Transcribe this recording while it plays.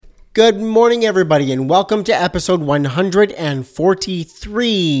Good morning, everybody, and welcome to episode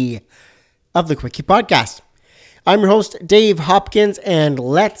 143 of the Quickie Podcast. I'm your host, Dave Hopkins, and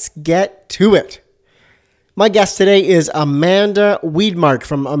let's get to it. My guest today is Amanda Weedmark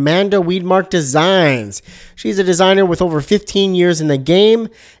from Amanda Weedmark Designs. She's a designer with over 15 years in the game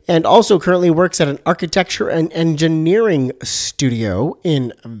and also currently works at an architecture and engineering studio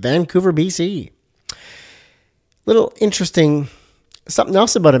in Vancouver, BC. Little interesting. Something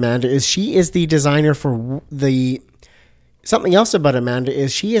else about Amanda is she is the designer for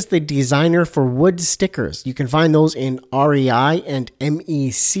wood stickers. You can find those in REI and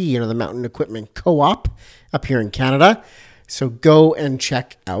MEC, the Mountain Equipment Co-op up here in Canada. So go and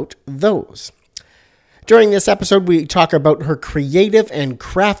check out those. During this episode, we talk about her creative and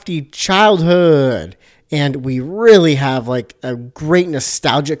crafty childhood. And we really have like a great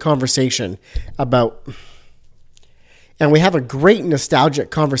nostalgic conversation about... And we have a great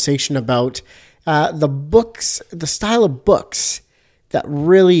nostalgic conversation about the books, the style of books that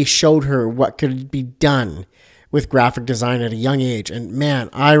really showed her what could be done with graphic design at a young age. And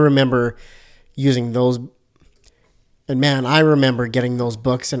man, I remember using those. And man, I remember getting those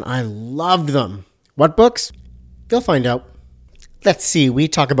books and I loved them. What books? You'll find out. Let's see. We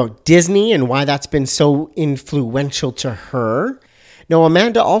talk about Disney and why that's been so influential to her. Now,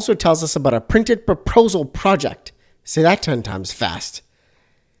 Amanda also tells us about a printed proposal project. Say that 10 times fast.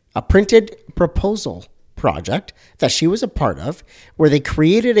 A printed proposal project that she was a part of, where they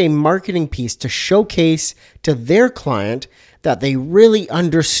created a marketing piece to showcase to their client that they really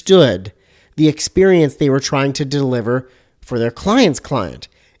understood the experience they were trying to deliver for their client's client.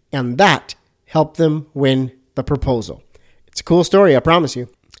 And that helped them win the proposal. It's a cool story, I promise you.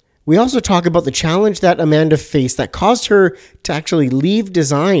 We also talk about the challenge that Amanda faced that caused her to actually leave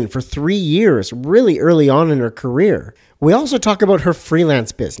design for 3 years, really early on in her career. We also talk about her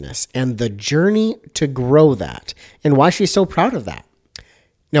freelance business and the journey to grow that and why she's so proud of that.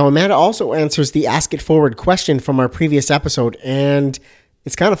 Now, Amanda also answers the Ask It Forward question from our previous episode, and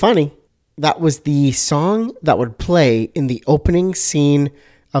it's kind of funny. That was the song that would play in the opening scene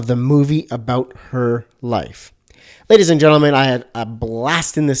of the movie about her life. Ladies and gentlemen, I had a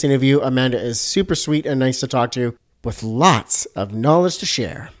blast in this interview. Amanda is super sweet and nice to talk to with lots of knowledge to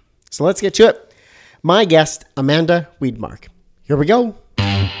share. So let's get to it. My guest, Amanda Weedmark. Here we go.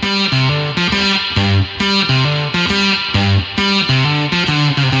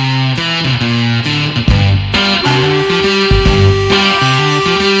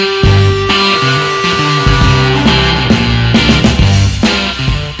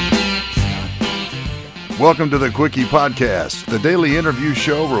 Welcome to the Quickie Podcast, the daily interview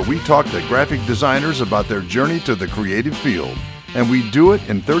show where we talk to graphic designers about their journey to the creative field. And we do it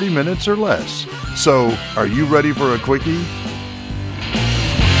in 30 minutes or less. So, are you ready for a Quickie?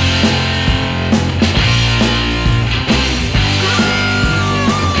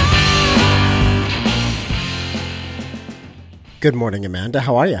 Good morning, Amanda.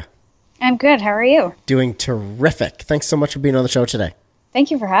 How are you? I'm good. How are you? Doing terrific. Thanks so much for being on the show today. Thank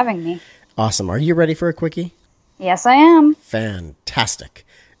you for having me. Awesome. Are you ready for a Quickie? Yes, I am. Fantastic.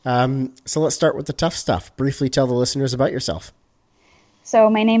 So let's start with the tough stuff. Briefly tell the listeners about yourself. So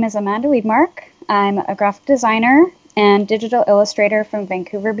my name is Amanda Weedmark. I'm a graphic designer and digital illustrator from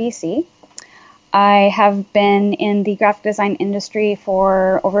Vancouver, BC. I have been in the graphic design industry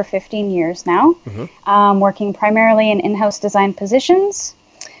for over 15 years now, working primarily in in-house design positions.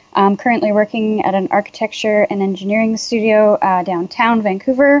 I'm currently working at an architecture and engineering studio downtown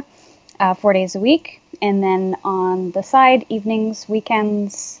Vancouver, 4 days a week. And then on the side, evenings,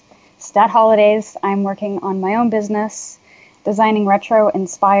 weekends, stat holidays, I'm working on my own business, designing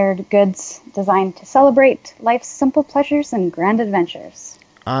retro-inspired goods designed to celebrate life's simple pleasures and grand adventures.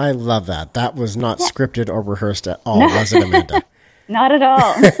 I love that. That was not scripted or rehearsed at all, was it, Amanda? Not at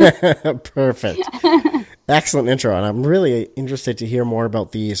all. Perfect. Excellent intro. And I'm really interested to hear more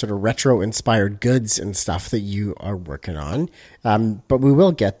about the sort of retro-inspired goods and stuff that you are working on. But we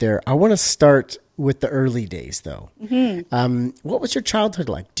will get there. I want to start with the early days, though. What was your childhood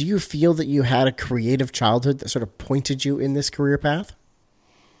like? Do you feel that you had a creative childhood that sort of pointed you in this career path?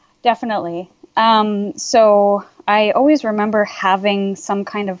 Definitely. So I always remember having some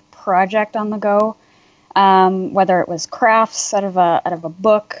kind of project on the go, whether it was crafts out of a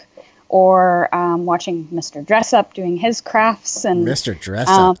book or watching Mr. Dressup doing his crafts. And Mr.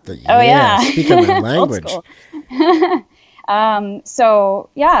 Dressup. Speaking my language. So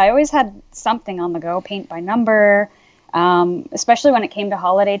yeah, I always had something on the go, paint by number. Especially when it came to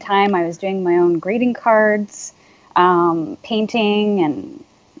holiday time, I was doing my own greeting cards, painting and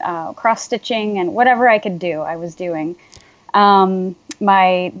cross-stitching and whatever I could do, I was doing.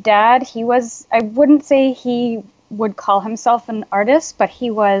 my dad, I wouldn't say he would call himself an artist, but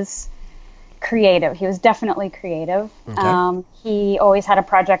he was creative. He was definitely creative. Okay. He always had a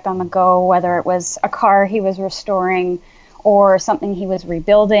project on the go, whether it was a car he was restoring or something he was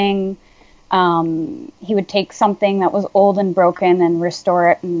rebuilding. He would take something that was old and broken and restore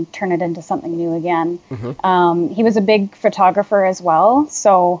it and turn it into something new again. He was a big photographer as well,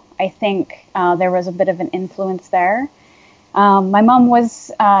 so I think there was a bit of an influence there. My mom was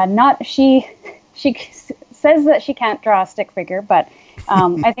not, she says that she can't draw a stick figure, but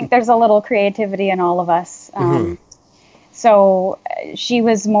I think there's a little creativity in all of us. So she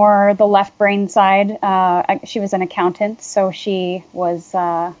was more the left brain side. She was an accountant, so she was,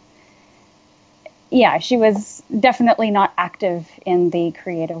 she was definitely not active in the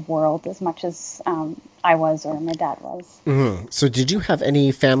creative world as much as I was or my dad was. So did you have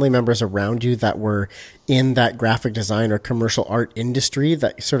any family members around you that were in that graphic design or commercial art industry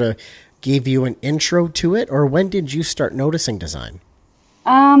that sort of gave you an intro to it? Or when did you start noticing design?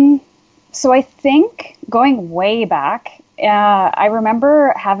 So I think going way back, I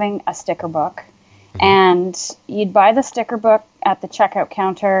remember having a sticker book, and you'd buy the sticker book at the checkout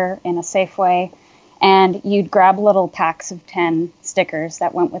counter in a Safeway, and you'd grab little packs of 10 stickers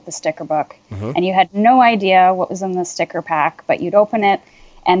that went with the sticker book. And you had no idea what was in the sticker pack, but you'd open it,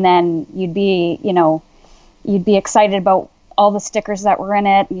 and then you'd be excited about all the stickers that were in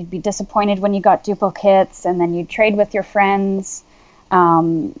it. You'd be disappointed when you got duplicates, and then you'd trade with your friends.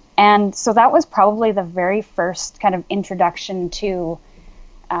 And so that was probably the very first kind of introduction to,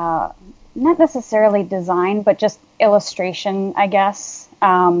 not necessarily design, but just illustration, I guess.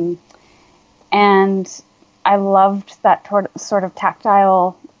 And I loved that sort of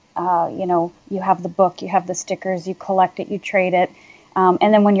tactile, you have the book, you have the stickers, you collect it, you trade it.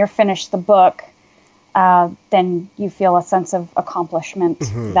 And then when you're finished the book, then you feel a sense of accomplishment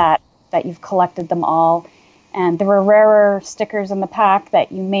that you've collected them all. And there were rarer stickers in the pack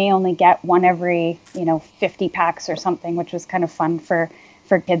that you may only get one every, 50 packs or something, which was kind of fun for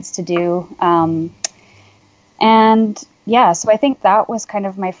kids to do. So I think that was kind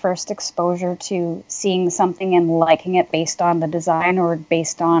of my first exposure to seeing something and liking it based on the design or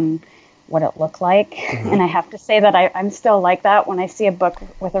based on what it looked like. And I have to say that I'm still like that. When I see a book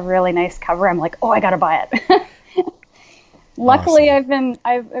with a really nice cover, I'm like, oh, I got to buy it. Luckily, awesome.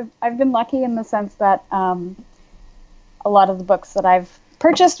 I've been lucky in the sense that a lot of the books that I've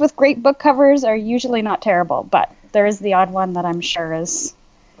purchased with great book covers are usually not terrible, but there is the odd one that I'm sure is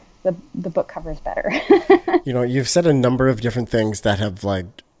the book cover is better. You've said a number of different things that have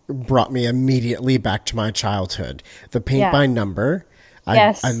brought me immediately back to my childhood. The paint by number.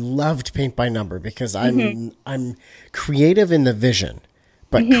 Yes. I loved paint by number because I'm creative in the vision,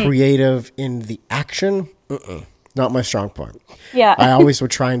 but creative in the action. Not my strong point. Yeah. I always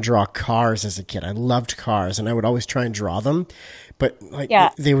would try and draw cars as a kid. I loved cars, and I would always try and draw them, but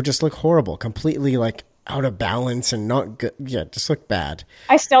they would just look horrible, completely out of balance and not good. Yeah, just look bad.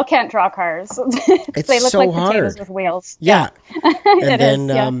 I still can't draw cars. It's they look so like hard. potatoes with wheels. Yeah.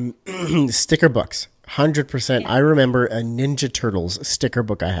 And then sticker books. 100%. I remember a Ninja Turtles sticker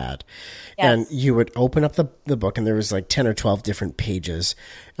book I had. Yes. And you would open up the book, and there was 10 or 12 different pages.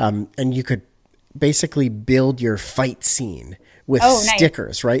 And you could basically build your fight scene with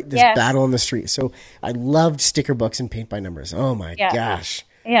stickers, right? This battle in the street. So I loved sticker books and paint by numbers. Oh my gosh.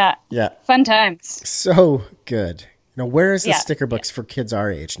 Yeah. Yeah. Fun times. So good. Where is the sticker books for kids our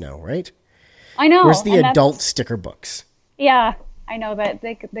age now, right? I know. Where's the adult sticker books? Yeah, I know that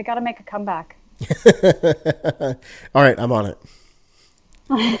they got to make a comeback. All right, I'm on it.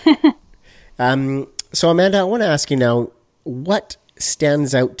 So Amanda, I want to ask you now, what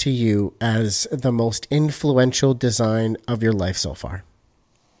stands out to you as the most influential design of your life so far?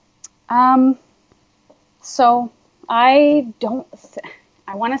 So I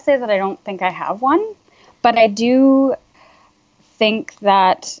want to say that I don't think I have one, but I do think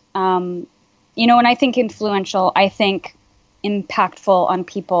that, when I think influential, I think impactful on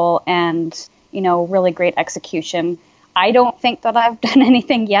people and, really great execution. I don't think that I've done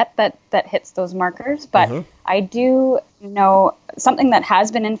anything yet that hits those markers, but I do know something that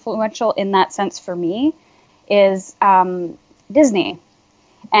has been influential in that sense for me is Disney.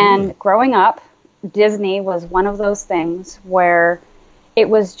 And growing up, Disney was one of those things where it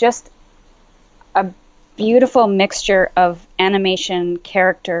was just a beautiful mixture of animation,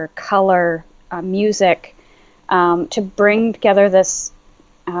 character, color, music, to bring together this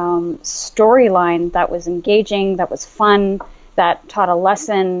storyline that was engaging, that was fun, that taught a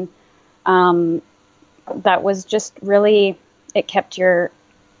lesson, that was just really, it kept your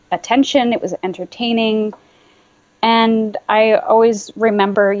attention, it was entertaining. And I always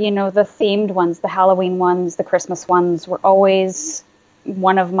remember, the themed ones, the Halloween ones, the Christmas ones were always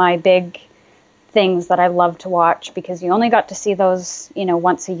one of my big things that I love to watch, because you only got to see those,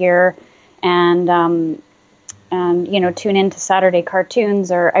 once a year, and tune into Saturday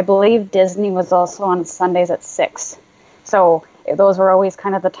cartoons, or I believe Disney was also on Sundays at 6. So those were always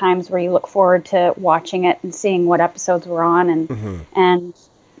kind of the times where you look forward to watching it and seeing what episodes were on. And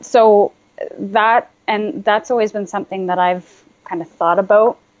so that's always been something that I've kind of thought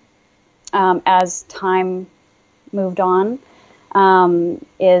about as time moved on,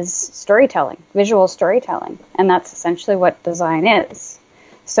 is storytelling, visual storytelling. And that's essentially what design is.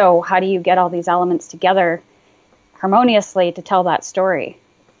 So how do you get all these elements together harmoniously to tell that story?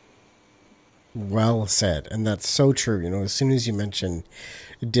 Well said. And that's so true. As soon as you mention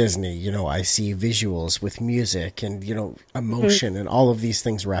Disney, I see visuals with music and, emotion and all of these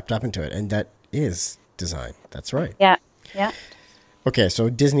things wrapped up into it. And that is design. That's right. Yeah. Yeah. Okay. So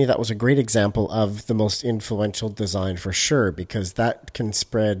Disney, that was a great example of the most influential design for sure, because that can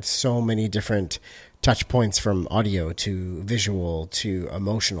spread so many different touch points, from audio to visual to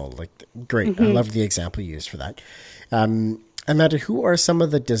emotional. Like, great. I love the example you used for that. Amanda, who are some of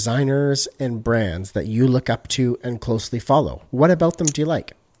the designers and brands that you look up to and closely follow? What about them do you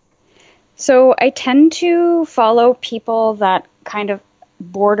like? So I tend to follow people that kind of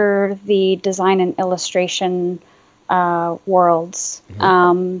border the design and illustration worlds.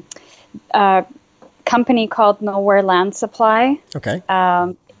 A company called Nowhere Land Supply. Okay.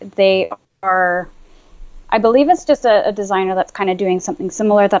 They are, I believe it's just a designer that's kind of doing something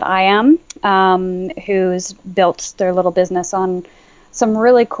similar that I am, who's built their little business on some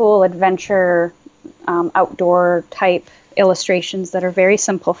really cool adventure, outdoor type illustrations that are very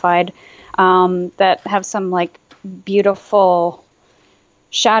simplified, that have some like beautiful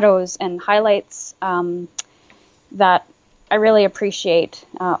shadows and highlights that I really appreciate.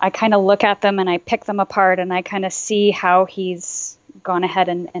 I kind of look at them and I pick them apart and I kind of see how he's gone ahead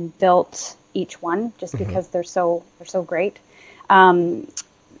and built each one, just because they're so great.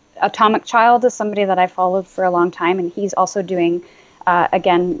 Atomic Child is somebody that I followed for a long time, and he's also doing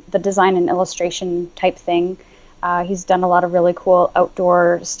again the design and illustration type thing. He's done a lot of really cool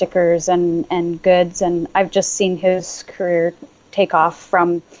outdoor stickers and goods, and I've just seen his career take off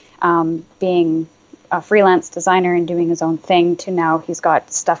from being a freelance designer and doing his own thing to now he's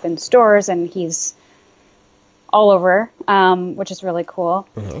got stuff in stores and he's all over, which is really cool.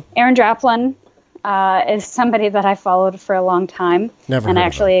 Aaron Draplin is somebody that I followed for a long time. Never and heard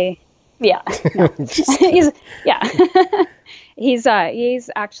actually, of him. Yeah, no. he's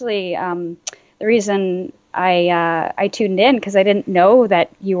actually the reason I tuned in, because I didn't know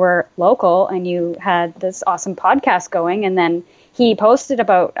that you were local and you had this awesome podcast going, and then he posted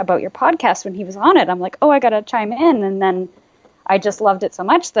about your podcast when he was on it. I'm like, oh, I gotta chime in, and then I just loved it so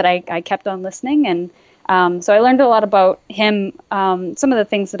much that I kept on listening, and so I learned a lot about him, some of the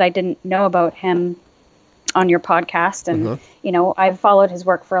things that I didn't know about him on your podcast. And, I've followed his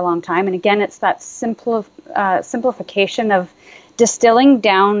work for a long time. And again, it's that simplification of distilling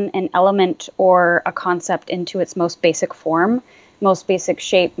down an element or a concept into its most basic form, most basic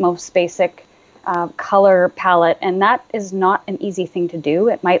shape, most basic color palette. And that is not an easy thing to do.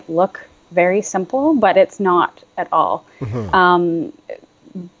 It might look very simple, but it's not at all.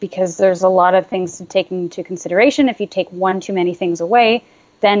 Because there's a lot of things to take into consideration. If you take one too many things away,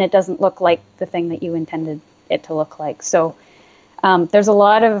 then it doesn't look like the thing that you intended it to look like. So there's a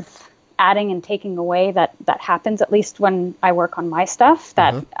lot of adding and taking away that happens, at least when I work on my stuff,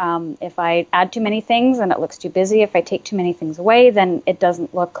 that if I add too many things and it looks too busy, if I take too many things away, then it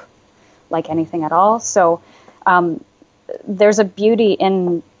doesn't look like anything at all. So there's a beauty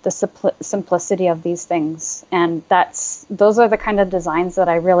in the simplicity of these things, and those are the kind of designs that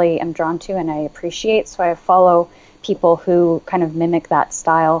I really am drawn to and I appreciate. So I follow people who kind of mimic that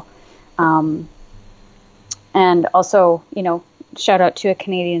style, and also, shout out to a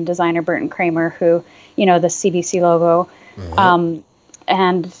Canadian designer, Burton Kramer, who, the CBC logo,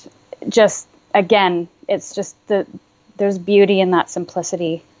 and just again, it's just there's beauty in that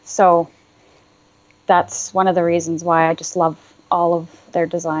simplicity. So that's one of the reasons why I just love all of their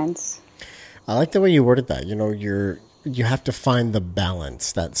designs. I like the way you worded that. You have to find the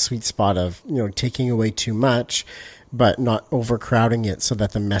balance, that sweet spot of, taking away too much, but not overcrowding it so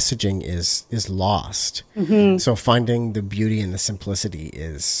that the messaging is lost. So finding the beauty and the simplicity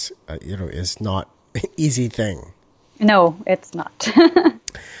is not an easy thing. No, it's not.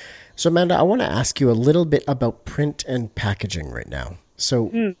 So Amanda, I want to ask you a little bit about print and packaging right now.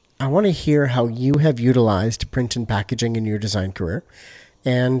 So I want to hear how you have utilized print and packaging in your design career.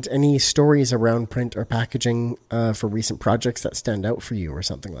 And any stories around print or packaging for recent projects that stand out for you or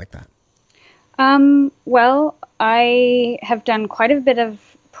something like that? Well, I have done quite a bit of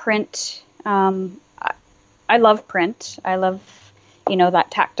print. I love print. I love,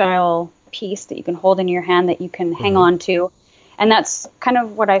 that tactile piece that you can hold in your hand that you can hang on to. And that's kind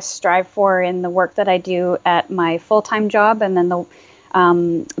of what I strive for in the work that I do at my full-time job, and then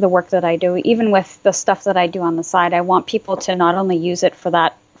the work that I do, even with the stuff that I do on the side. I want people to not only use it for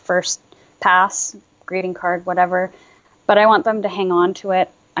that first pass, greeting card, whatever, but I want them to hang on to it.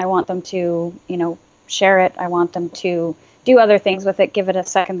 I want them to, share it. I want them to do other things with it, give it a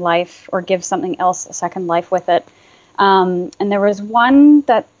second life, or give something else a second life with it. And there was one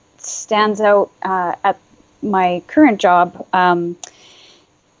that stands out at my current job,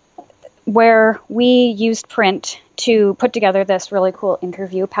 where we used print to put together this really cool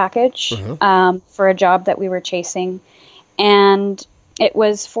interview package for a job that we were chasing. And it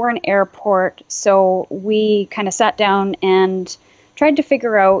was for an airport. So we kind of sat down and tried to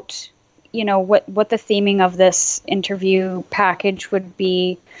figure out, what the theming of this interview package would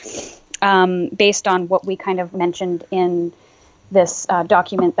be, based on what we kind of mentioned in this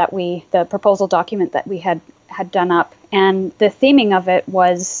document the proposal document that we had done up. And the theming of it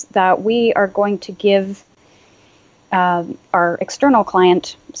was that we are going to give our external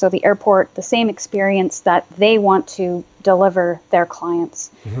client, so the airport, the same experience that they want to deliver their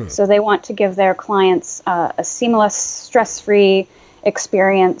clients. So they want to give their clients a seamless, stress-free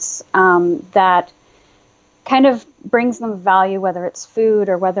experience that kind of brings them value, whether it's food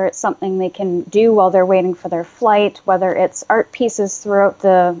or whether it's something they can do while they're waiting for their flight, whether it's art pieces throughout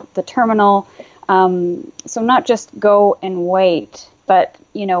the terminal. So not just go and wait, but,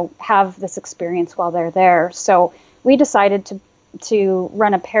 have this experience while they're there. So we decided to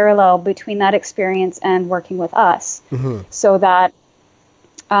run a parallel between that experience and working with us, so that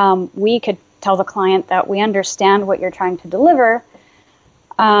we could tell the client that we understand what you're trying to deliver.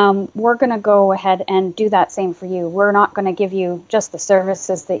 We're going to go ahead and do that same for you. We're not going to give you just the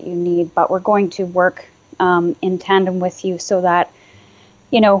services that you need, but we're going to work in tandem with you so that,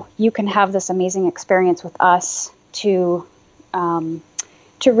 you can have this amazing experience with us to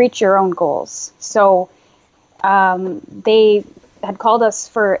reach your own goals. So they had called us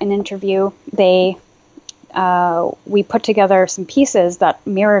for an interview. We put together some pieces that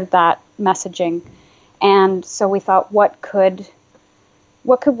mirrored that messaging. And so we thought, what could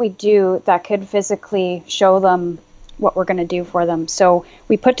we do that could physically show them what we're going to do for them? So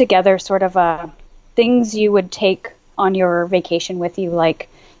we put together sort of things you would take on your vacation with you, like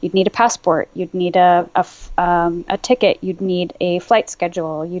you'd need a passport, you'd need a ticket, you'd need a flight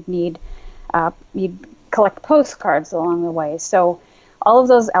schedule, you'd collect postcards along the way. So all of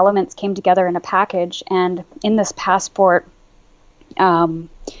those elements came together in a package, and in this passport,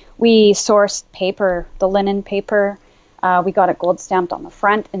 we sourced paper, the linen paper. We got it gold stamped on the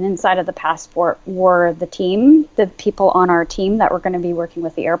front, and inside of the passport were the people on our team that were going to be working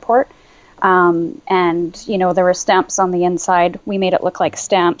with the airport. And, there were stamps on the inside. We made it look like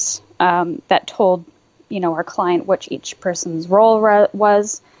stamps that told, our client which each person's role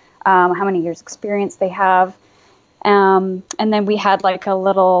was, how many years experience they have. And then we had like a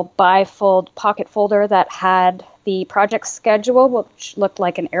little bifold pocket folder that had the project schedule, which looked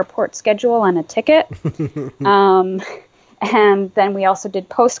like an airport schedule and a ticket. And then we also did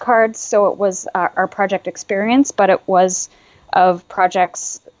postcards. So it was our project experience, but it was of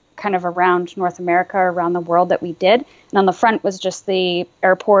projects kind of around North America, around the world that we did. And on the front was just the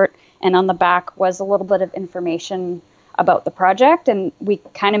airport, and on the back was a little bit of information about the project. And we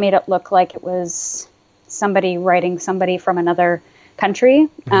kind of made it look like it was somebody writing somebody from another country.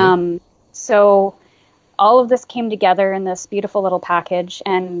 So all of this came together in this beautiful little package,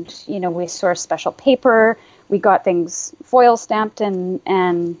 and, we sourced special paper. We got things foil stamped,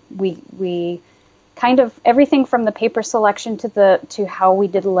 and we kind of everything from the paper selection to how we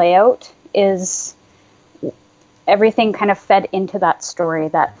did layout is everything kind of fed into that story,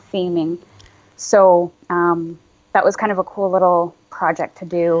 that theming. So that was kind of a cool little project to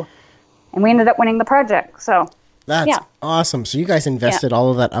do, and we ended up winning the project. So that's awesome. So you guys invested all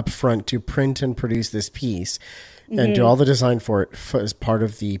of that up front to print and produce this piece and do all the design for it as part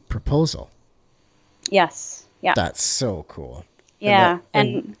of the proposal. Yes. Yeah. That's so cool. Yeah.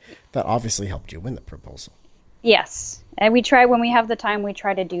 And that obviously helped you win the proposal. Yes. And we try, when we have the time, we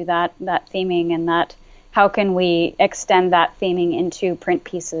try to do that theming, and that how can we extend that theming into print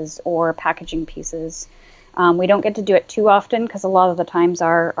pieces or packaging pieces. We don't get to do it too often because a lot of the times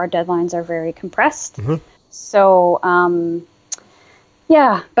our deadlines are very compressed. So,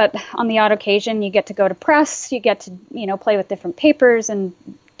 Yeah, but on the odd occasion, you get to go to press, you get to, play with different papers and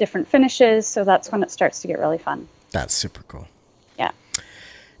different finishes. So that's when it starts to get really fun. That's super cool. Yeah.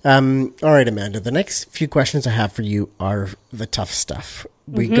 All right, Amanda, the next few questions I have for you are the tough stuff.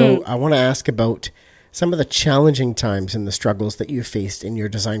 I want to ask about some of the challenging times and the struggles that you faced in your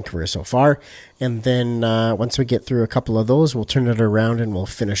design career so far. And then once we get through a couple of those, we'll turn it around and we'll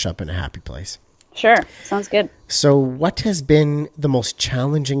finish up in a happy place. Sure. Sounds good. So what has been the most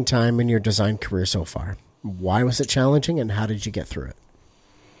challenging time in your design career so far? Why was it challenging and how did you get through it?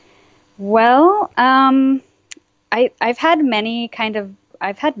 Well, I've had many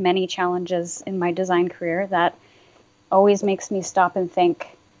challenges in my design career that always makes me stop and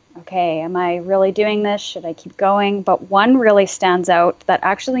think, okay, am I really doing this? Should I keep going? But one really stands out that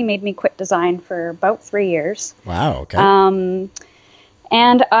actually made me quit design for about 3 years. Wow. Okay.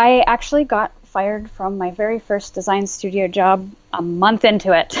 And I actually got fired from my very first design studio job a month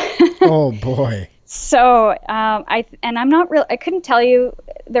into it. Oh boy. So, I couldn't tell you,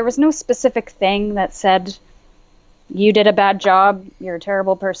 there was no specific thing that said, you did a bad job, you're a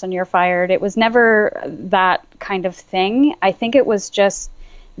terrible person, you're fired. It was never that kind of thing. I think it was just,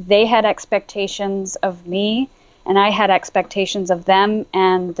 they had expectations of me and I had expectations of them,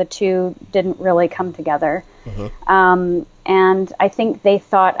 and the two didn't really come together. And I think they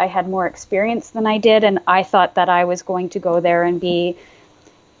thought I had more experience than I did, and I thought that I was going to go there and be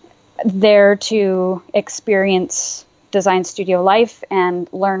there to experience design studio life and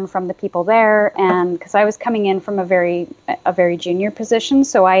learn from the people there. And because I was coming in from a very junior position,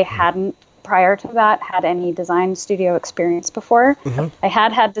 so I hadn't prior to that had any design studio experience before. I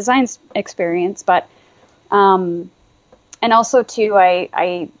had design experience, but and also too,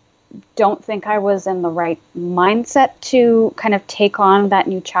 I don't think I was in the right mindset to kind of take on that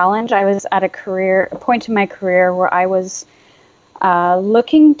new challenge. I was at a point in my career where I was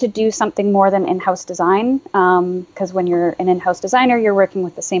looking to do something more than in-house design, because when you're an in-house designer, you're working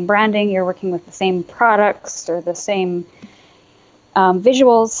with the same branding, you're working with the same products or the same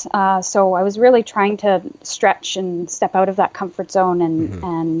visuals. So I was really trying to stretch and step out of that comfort zone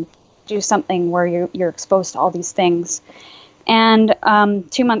and do something where you're exposed to all these things. And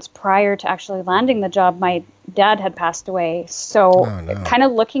 2 months prior to actually landing the job, my dad had passed away. So kind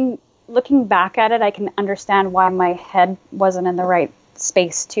of looking back at it, I can understand why my head wasn't in the right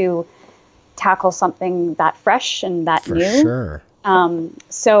space to tackle something that fresh and that new. For sure.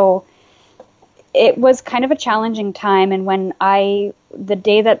 So it was kind of a challenging time. And when the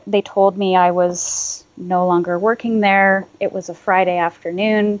day that they told me I was no longer working there, it was a Friday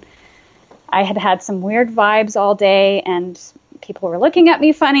afternoon. I had some weird vibes all day and people were looking at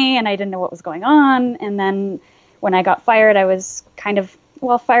me funny and I didn't know what was going on. And then when I got fired, I was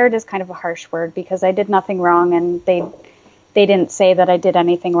fired is kind of a harsh word because I did nothing wrong and they didn't say that I did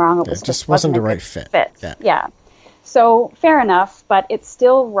anything wrong. It just wasn't the right fit. Yeah. So fair enough, but it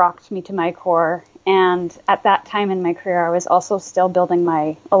still rocked me to my core. And at that time in my career, I was also still building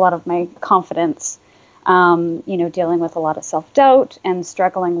a lot of my confidence, dealing with a lot of self-doubt and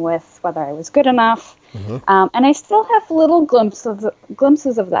struggling with whether I was good enough. And I still have little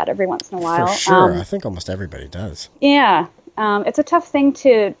glimpses of that every once in a while. For sure. I think almost everybody does. Yeah. It's a tough thing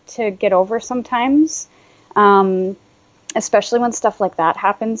to get over sometimes, especially when stuff like that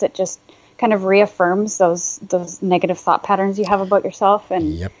happens. It just kind of reaffirms those negative thought patterns you have about yourself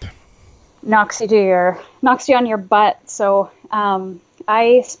and knocks you on your butt. So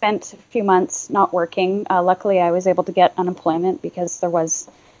I spent a few months not working. Luckily, I was able to get unemployment because there was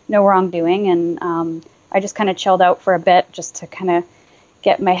no wrongdoing, and I just kind of chilled out for a bit just to kind of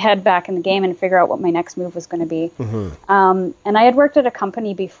get my head back in the game and figure out what my next move was going to be. And I had worked at a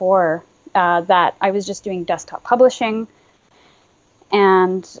company before that I was just doing desktop publishing.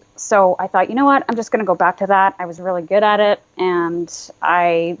 And so I thought, you know what, I'm just going to go back to that. I was really good at it. And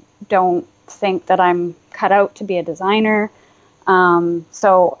I don't think that I'm cut out to be a designer.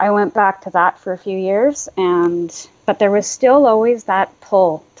 So I went back to that for a few years. But there was still always that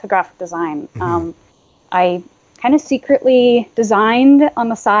pull to graphic design. I kind of secretly designed on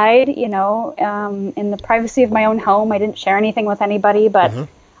the side, in the privacy of my own home. I didn't share anything with anybody, but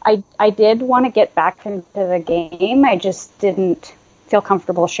I did want to get back into the game. I just didn't feel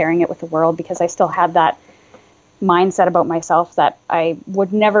comfortable sharing it with the world because I still had that mindset about myself that I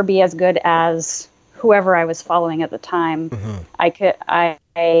would never be as good as whoever I was following at the time.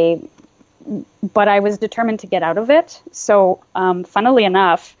 But I was determined to get out of it. So, funnily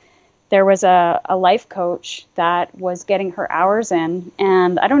enough, there was a life coach that was getting her hours in,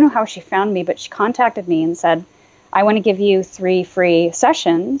 and I don't know how she found me, but she contacted me and said, I want to give you 3 free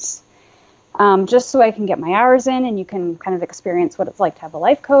sessions just so I can get my hours in and you can kind of experience what it's like to have a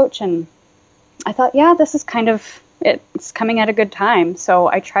life coach. And I thought, yeah, this is it's coming at a good time. So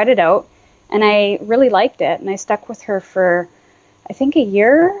I tried it out and I really liked it. And I stuck with her for, I think, a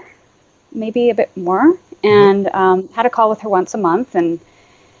year, maybe a bit more, and had a call with her once a month. And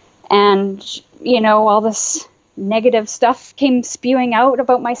all this negative stuff came spewing out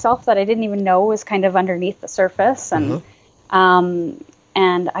about myself that I didn't even know was kind of underneath the surface. And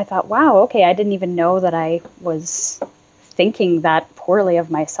and I thought, wow, okay, I didn't even know that I was thinking that poorly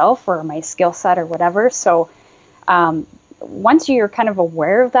of myself or my skill set or whatever. So once you're kind of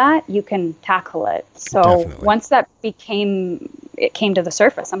aware of that, you can tackle it. So Definitely. Once that came to the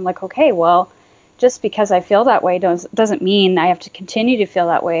surface, I'm like, okay, well, just because I feel that way doesn't mean I have to continue to feel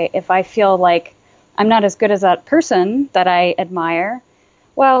that way. If I feel like I'm not as good as that person that I admire,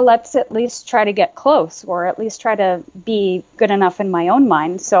 well, let's at least try to get close, or at least try to be good enough in my own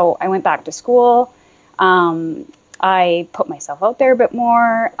mind. So I went back to school. I put myself out there a bit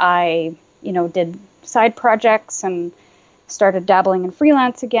more. I, did side projects and started dabbling in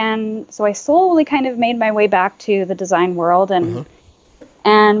freelance again. So I slowly kind of made my way back to the design world, and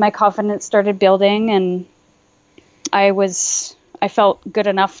my confidence started building, and I felt good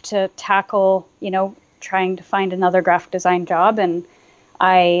enough to tackle, trying to find another graphic design job. And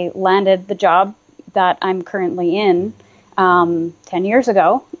I landed the job that I'm currently in 10 years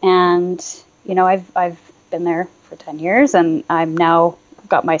ago. And, I've been there for 10 years, and I'm now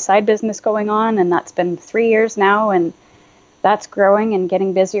got my side business going on, and that's been 3 years now, and that's growing and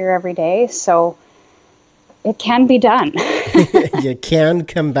getting busier every day. So it can be done. You can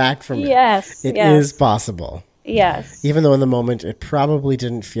come back from it. Yes. It is possible. Yes. Even though in the moment it probably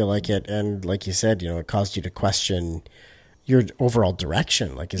didn't feel like it. And like you said, it caused you to question your overall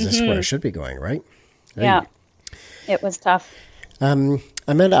direction. Like, is this where I should be going, right? Yeah. It was tough.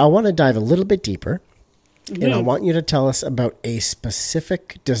 Amanda, I want to dive a little bit deeper. And I want you to tell us about a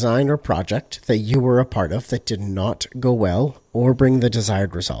specific design or project that you were a part of that did not go well or bring the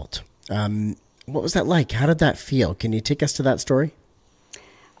desired result. What was that like? How did that feel? Can you take us to that story?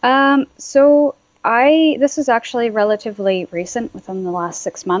 So this is actually relatively recent, within the last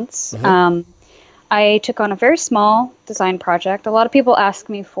 6 months. I took on a very small design project. A lot of people ask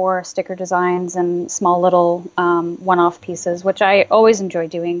me for sticker designs and small little one-off pieces, which I always enjoy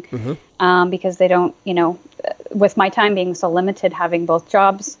doing because they don't, with my time being so limited, having both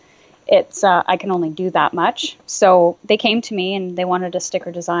jobs, I can only do that much. So they came to me and they wanted a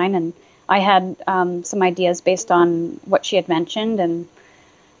sticker design, and I had some ideas based on what she had mentioned, and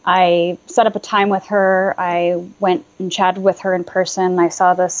I set up a time with her. I went and chatted with her in person. I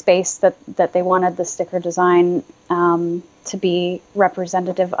saw the space that they wanted the sticker design to be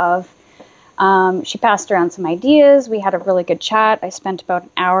representative of. She passed around some ideas. We had a really good chat. I spent about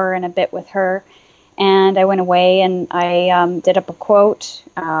an hour and a bit with her, and I went away and I did up a quote,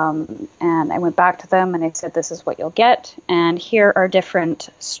 and I went back to them and I said, this is what you'll get, and here are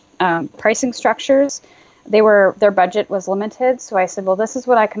different pricing structures. Their budget was limited, so I said, well, this is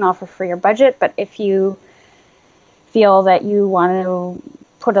what I can offer for your budget, but if you feel that you want to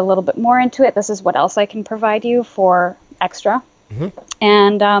put a little bit more into it, this is what else I can provide you for extra.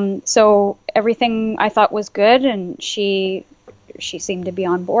 And so everything I thought was good, and she seemed to be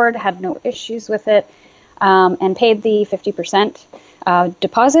on board, had no issues with it, and paid the 50%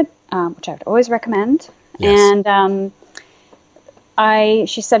 deposit, which I would always recommend. Yes. And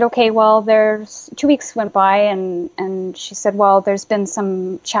she said, okay, well, there's 2 weeks went by, and she said, well, there's been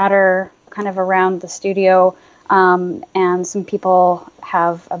some chatter kind of around the studio, and some people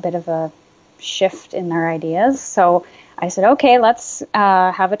have a bit of a shift in their ideas. So I said, okay, let's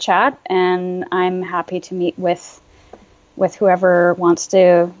have a chat, and I'm happy to meet with whoever wants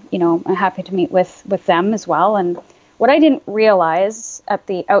to, I'm happy to meet with them as well. And what I didn't realize at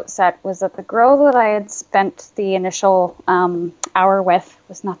the outset was that the girl that I had spent the initial hour with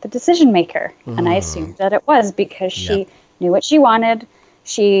was not the decision maker. And I assumed that it was, because she knew what she wanted.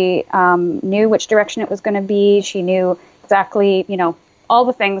 She knew which direction it was going to be. She knew exactly, all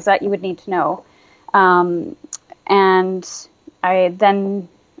the things that you would need to know. And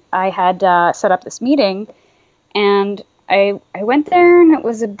I had set up this meeting, and I went there, and it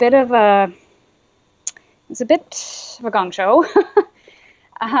was a bit of a gong show.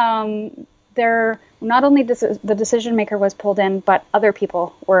 There, not only the decision maker was pulled in, but other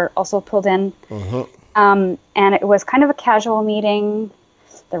people were also pulled in. And it was kind of a casual meeting.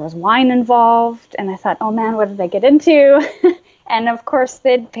 There was wine involved, and I thought, oh man, what did I get into? And of course,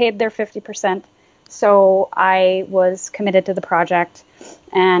 they'd paid their 50%. So I was committed to the project,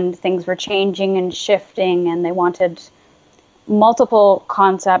 and things were changing and shifting, and they wanted multiple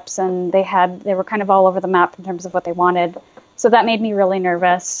concepts, and they were kind of all over the map in terms of what they wanted. So that made me really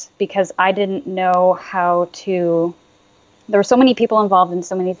nervous because I didn't know there were so many people involved and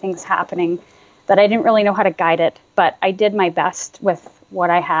so many things happening that I didn't really know how to guide it. But I did my best with what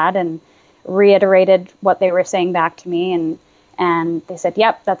I had and reiterated what they were saying back to me. And they said,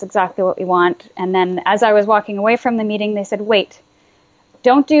 yep, that's exactly what we want. And then as I was walking away from the meeting, they said, wait,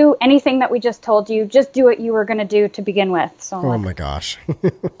 don't do anything that we just told you. Just do what you were going to do to begin with. So I'm my gosh.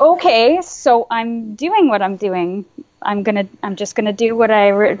 Okay, so I'm doing what I'm doing. I'm just going to do what I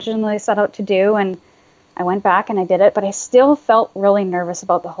originally set out to do. And I went back and I did it, but I still felt really nervous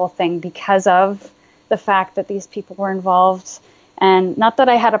about the whole thing because of the fact that these people were involved. And not that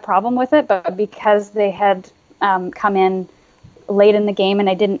I had a problem with it, but because they had come in late in the game and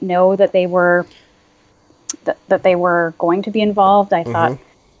I didn't know that they were going to be involved. I thought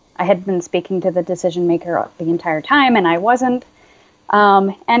I had been speaking to the decision maker the entire time, and I wasn't.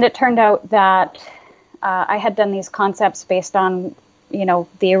 And it turned out that I had done these concepts based on,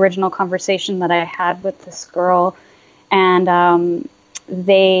 the original conversation that I had with this girl, and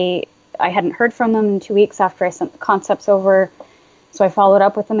I hadn't heard from them in 2 weeks after I sent the concepts over. So I followed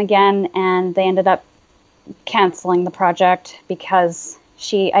up with them again, and they ended up canceling the project because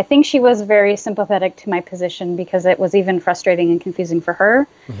I think she was very sympathetic to my position because it was even frustrating and confusing for her.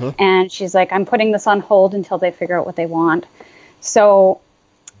 And she's like, I'm putting this on hold until they figure out what they want. So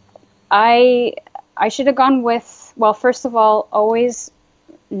I should have gone with, well, first of all, always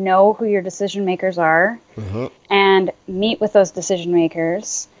know who your decision makers are and meet with those decision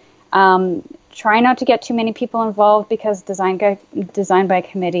makers. Try not to get too many people involved because design by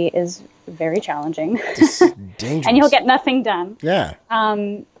committee is very challenging. It's dangerous. And you'll get nothing done. Yeah.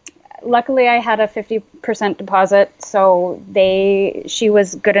 Luckily, I had a 50% deposit, so she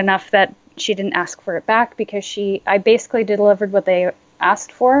was good enough that she didn't ask for it back because I basically delivered what they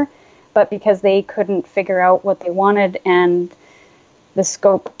asked for, but because they couldn't figure out what they wanted and the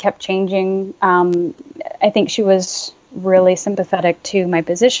scope kept changing, I think she was really sympathetic to my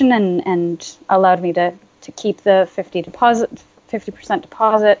position and allowed me to keep the 50%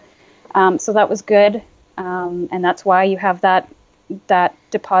 deposit. So that was good. And that's why you have that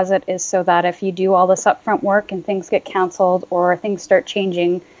deposit, is so that if you do all this upfront work and things get canceled or things start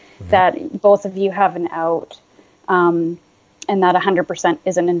changing, that both of you have an out. And that 100%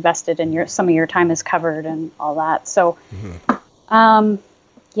 isn't invested and some of your time is covered and all that. So,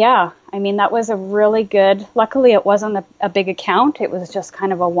 yeah, I mean, that was a really good, luckily it wasn't a big account. It was just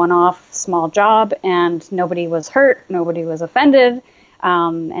kind of a one-off small job and nobody was hurt. Nobody was offended.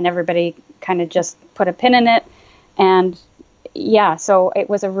 And everybody kind of just put a pin in it. And yeah, so it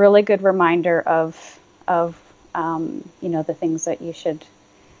was a really good reminder of the things that you should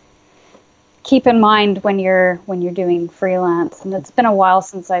keep in mind when you're doing freelance. And it's been a while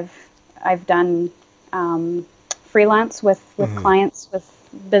since I've done freelance with clients, with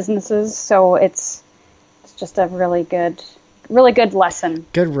businesses. So it's just a really good lesson.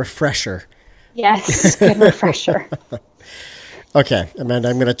 Good refresher. Yes, good refresher. Okay, Amanda,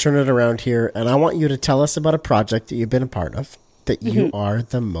 I'm going to turn it around here, and I want you to tell us about a project that you've been a part of that you are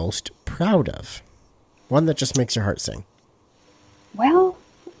the most proud of. One that just makes your heart sing. Well,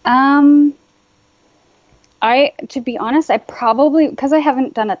 to be honest, I probably, because I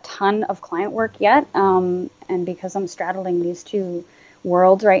haven't done a ton of client work yet, and because I'm straddling these two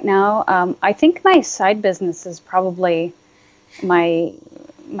worlds right now, I think my side business is probably my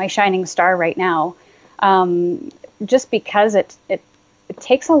shining star right now. Just because it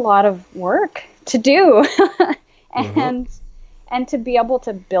takes a lot of work to do and to be able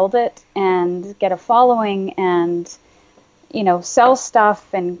to build it and get a following and, sell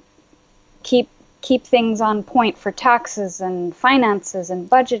stuff and keep things on point for taxes and finances and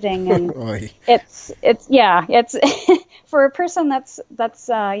budgeting. And it's for a person that's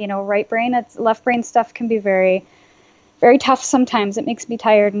right brain, left brain stuff can be very, very tough sometimes. It makes me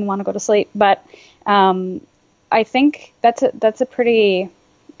tired and want to go to sleep. But, I think that's been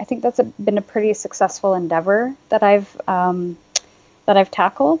a pretty successful endeavor that I've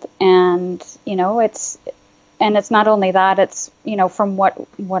tackled, and it's not only that, it's from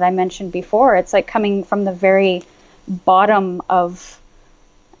what I mentioned before, it's like coming from the very bottom of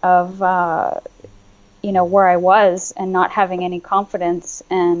where I was and not having any confidence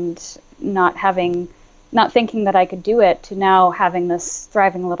and not thinking that I could do it, to now having this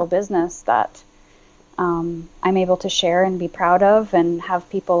thriving little business that I'm able to share and be proud of and have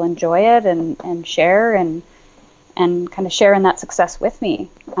people enjoy it and share and kind of share in that success with me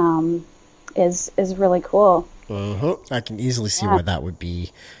is really cool. I can easily see why that would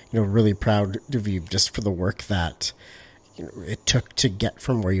be, really proud of you just for the work that, it took to get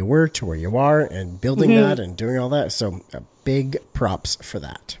from where you were to where you are and building that and doing all that. So big props for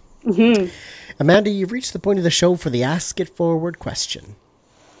that. Amanda, you've reached the point of the show for the Ask It Forward question.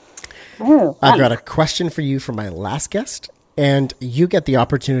 Oh, I've got a question for you from my last guest, and you get the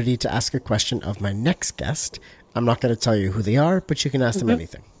opportunity to ask a question of my next guest. I'm not going to tell you who they are, but you can ask them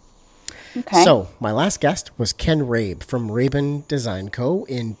anything. Okay. So my last guest was Ken Rabe from Rabe Design Co.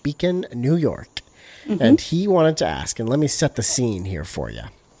 in Beacon, New York. And he wanted to ask, and let me set the scene here for you.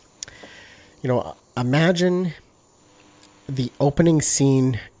 Imagine the opening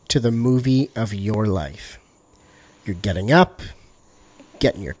scene to the movie of your life. You're getting up,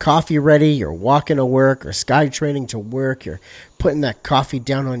 getting your coffee ready, you're walking to work or sky training to work, you're putting that coffee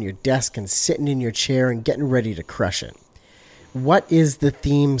down on your desk and sitting in your chair and getting ready to crush it. What is the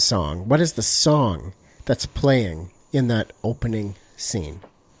theme song? What is the song that's playing in that opening scene?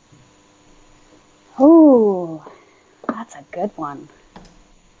 Oh, that's a good one.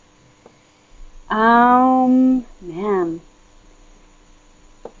 Man.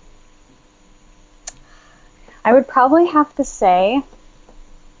 I would probably have to say,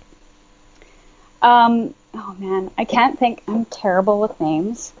 oh man, I can't think. I'm terrible with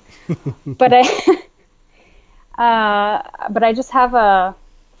names, but I just have a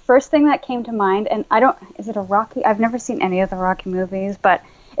first thing that came to mind, and is it a Rocky? I've never seen any of the Rocky movies, but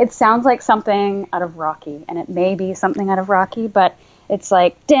it sounds like something out of Rocky, and it may be something out of Rocky, but it's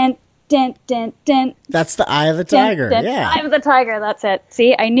like, dent, dent, dent, dent. That's the Eye of the Tiger, dent, yeah. Eye of the Tiger, that's it.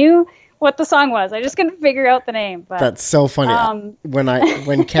 See, I knew what the song was. I just couldn't figure out the name. But, that's so funny.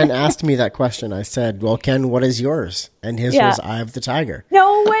 When Ken asked me that question, I said, well, Ken, what is yours? And his was Eye of the Tiger.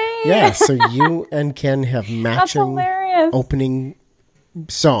 No way! Yeah, so you and Ken have matching opening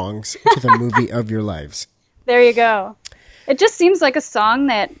songs to the movie of your lives. There you go. It just seems like a song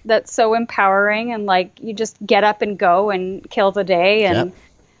that's so empowering, and like you just get up and go and kill the day, and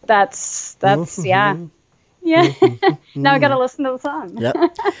that's yeah. Now I got to listen to the song. Yep.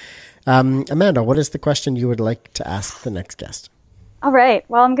 Amanda, what is the question you would like to ask the next guest? All right.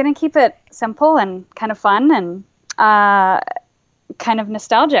 Well, I'm going to keep it simple and kind of fun and kind of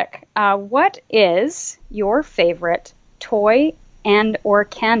nostalgic. What is your favorite toy and or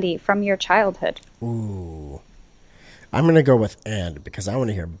candy from your childhood? Ooh. I'm going to go with and because I want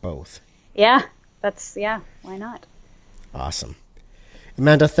to hear both. Yeah. Why not? Awesome.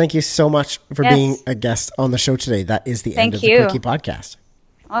 Amanda, thank you so much for being a guest on the show today. That is the end of the Quickie Podcast.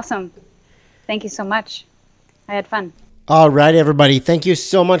 Awesome. Thank you so much. I had fun. All right, everybody. Thank you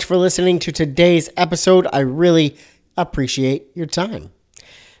so much for listening to today's episode. I really appreciate your time.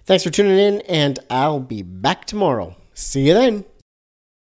 Thanks for tuning in, and I'll be back tomorrow. See you then.